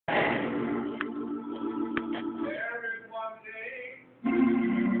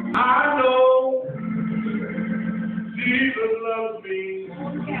I know Jesus loves me,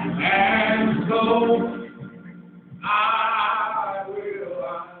 and so I will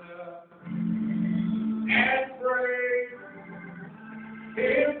honor and praise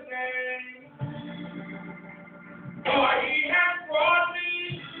His name, for He has brought me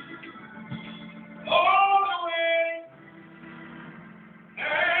all the way,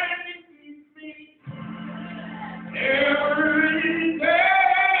 and He keeps me every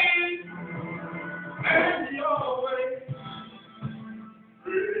day, and He always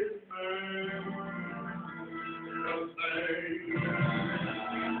brings me the same.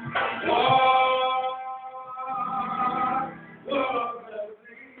 What a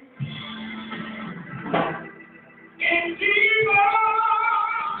blessing in Jesus.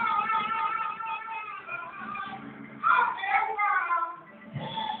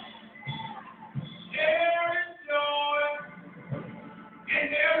 There is joy and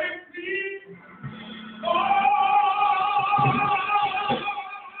there is peace.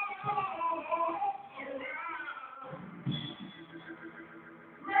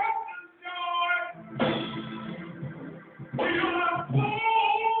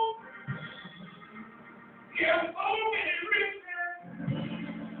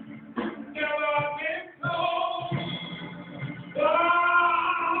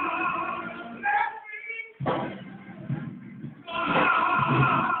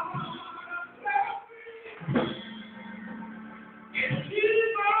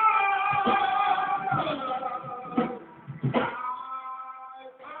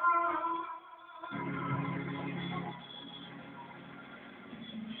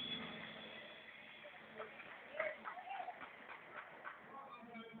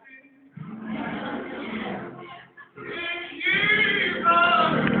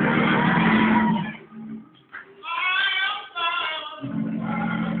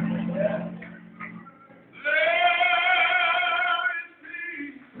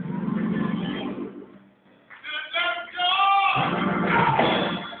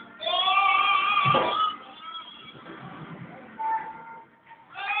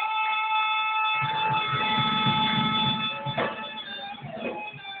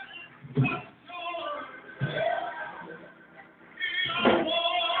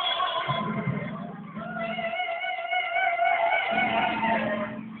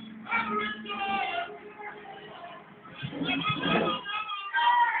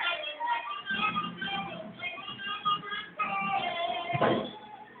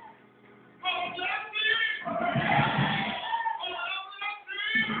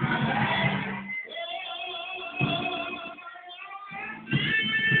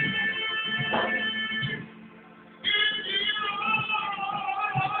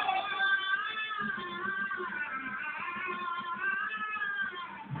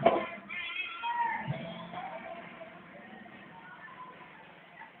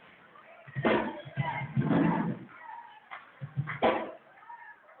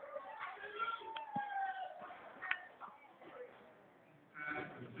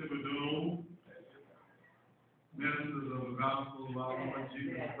 Thibodeau, ministers of the gospel of our Lord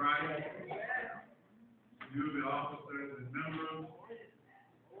Jesus Christ, you, the officers and members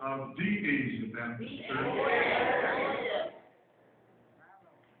of the Asia Baptist Church,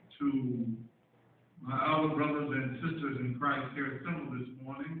 to my other brothers and sisters in Christ here assembled this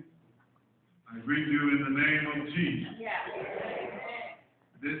morning, I greet you in the name of Jesus.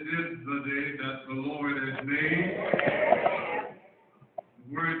 This is the day that the Lord has made.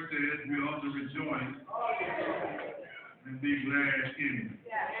 The word says we ought to rejoice and be glad in it.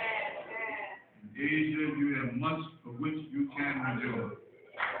 In Asia, you have much for which you can rejoice.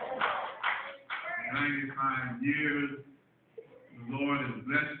 95 years, the Lord has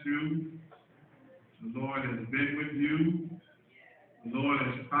blessed you. The Lord has been with you. The Lord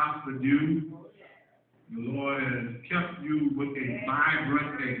has prospered you. The Lord has kept you with a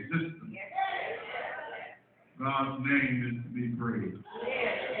vibrant existence. God's name is to be praised.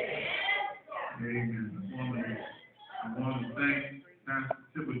 Amen. I want to thank Pastor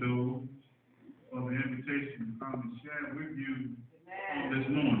Thibodeau for the invitation to come and share with you this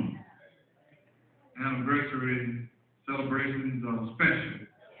morning. Anniversary celebrations are special.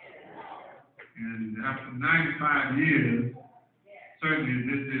 And after 95 years, certainly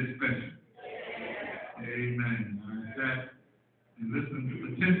this is special. Amen. I sat and listened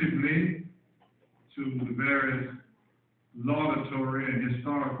attentively to the various laudatory and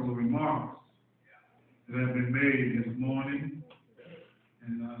historical remarks that have been made this morning.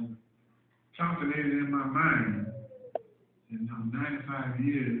 And I calculated in my mind, in 95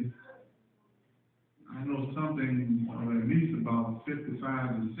 years, I know something, or at least about 55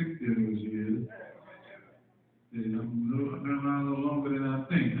 to 60 of those years. Yeah, I've been around a little longer than I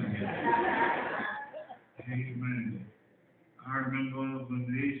think I have. Amen. I remember when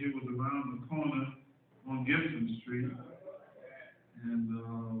Asia was around the corner on Gibson Street, and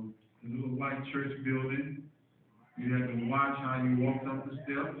the little white church building. You had to watch how you walked up the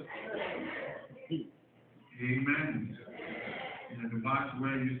steps. Amen. You had to watch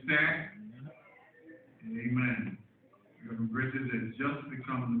where you sat. Amen. Reverend Bridges has just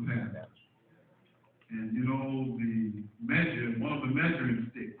become the pastor. And you know, one of the measuring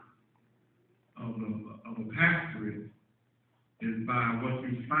sticks of a pastorate is by what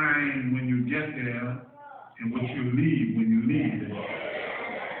you find when you get there and what you leave when you leave there.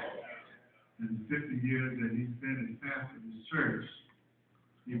 In the 50 years that he spent as pastor of this church,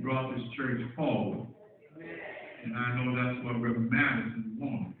 he brought this church forward. And I know that's what Reverend Madison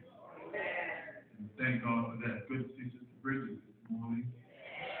wanted. And thank God for that. Good to see Sister Bridget this morning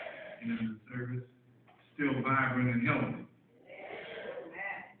in the service. Still vibrant and healthy.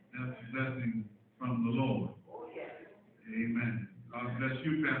 That's a blessing from the Lord. Amen. God bless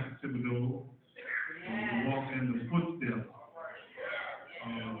you, Pastor Thibodeau. You walk in the footsteps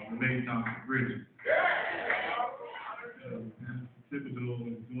of the late Dr. Bridget. Pastor Thibodeau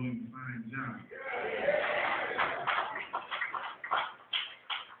is doing a fine job.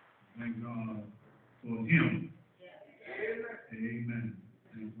 Thank God for him. Amen.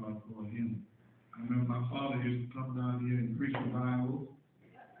 Thank God for him. I remember my father used to come down here and preach revival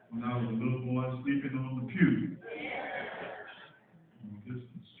when I was a little boy sleeping on the pew on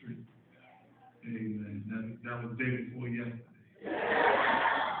Gibson Street. Amen. That was the day before yesterday.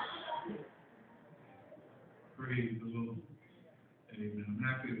 Praise the Lord. Amen. I'm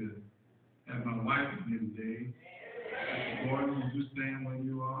happy to have my wife with me today. Mr. Gordon, would you stand where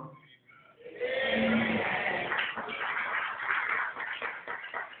you are? Amen.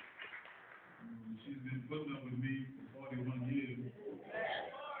 She's been putting up with me for 41 years.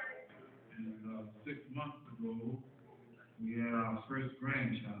 And 6 months ago, we had our first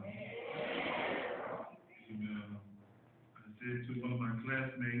grandchild. And I said to one of my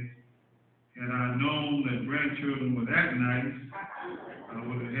classmates, had I known that grandchildren were that nice, I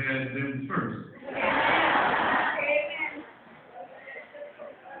would have had them first.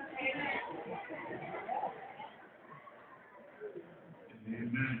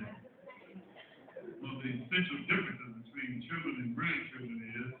 Amen. One of the essential differences between children and grandchildren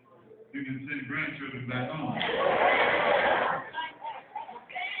is you can send grandchildren back home.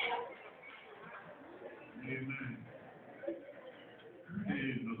 Amen.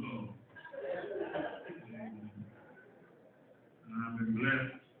 Praise the Lord. Amen. And I've been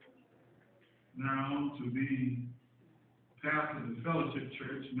blessed now to be pastor of the Fellowship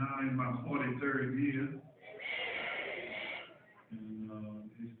Church, now in my 43rd year. And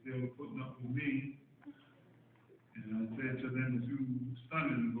they're still putting up with me. And I said to them a few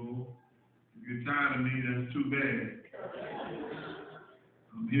Sundays ago, if you're tired of me, that's too bad.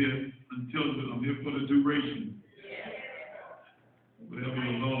 I'm here for the duration. Whatever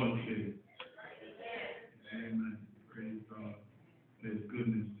the Lord says. Amen. Praise God. There's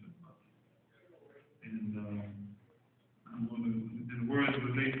goodness to us. And I'm going to, in the words of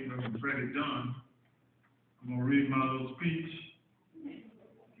the late Reverend Freddie Dunn, I'm going to read my little speech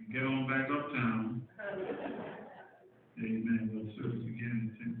and get on back uptown. Amen. We'll service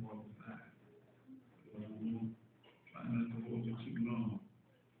again at 10:45. So I won't try not to hold you too long.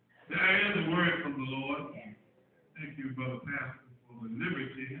 There is a word from the Lord. Thank you, Brother Pastor, for the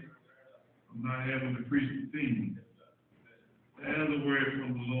liberty of not having to preach the theme. There is a word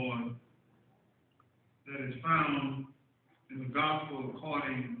from the Lord that is found in the Gospel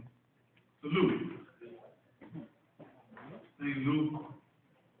according to Luke. St. Luke,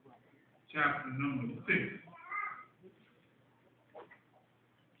 chapter number 6.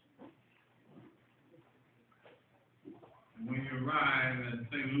 And when you arrive at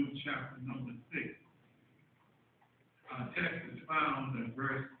St. Luke, chapter number 6, our text is found at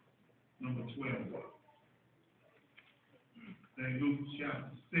verse number 12. St. Luke,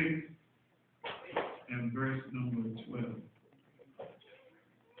 chapter 6, and verse number 12.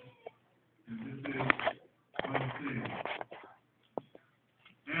 And this is what it says.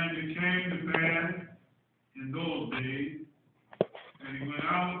 And it came to pass in those days that he went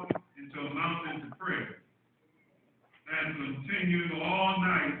out into a mountain to pray, and continued all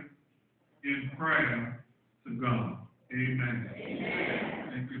night in prayer to God. Amen. Amen.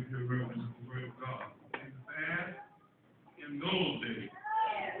 Thank you for your reference to the word of God. And fast in those days,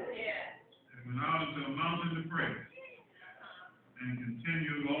 and went out into a mountain to pray, and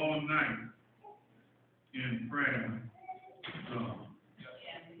continued all night in prayer. So,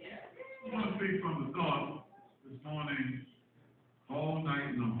 I want to speak from the thought this morning, all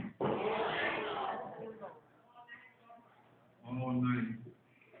night long. All night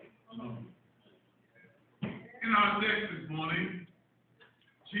long. In our text this morning,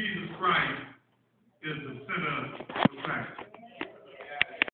 Jesus Christ is the center of the practice.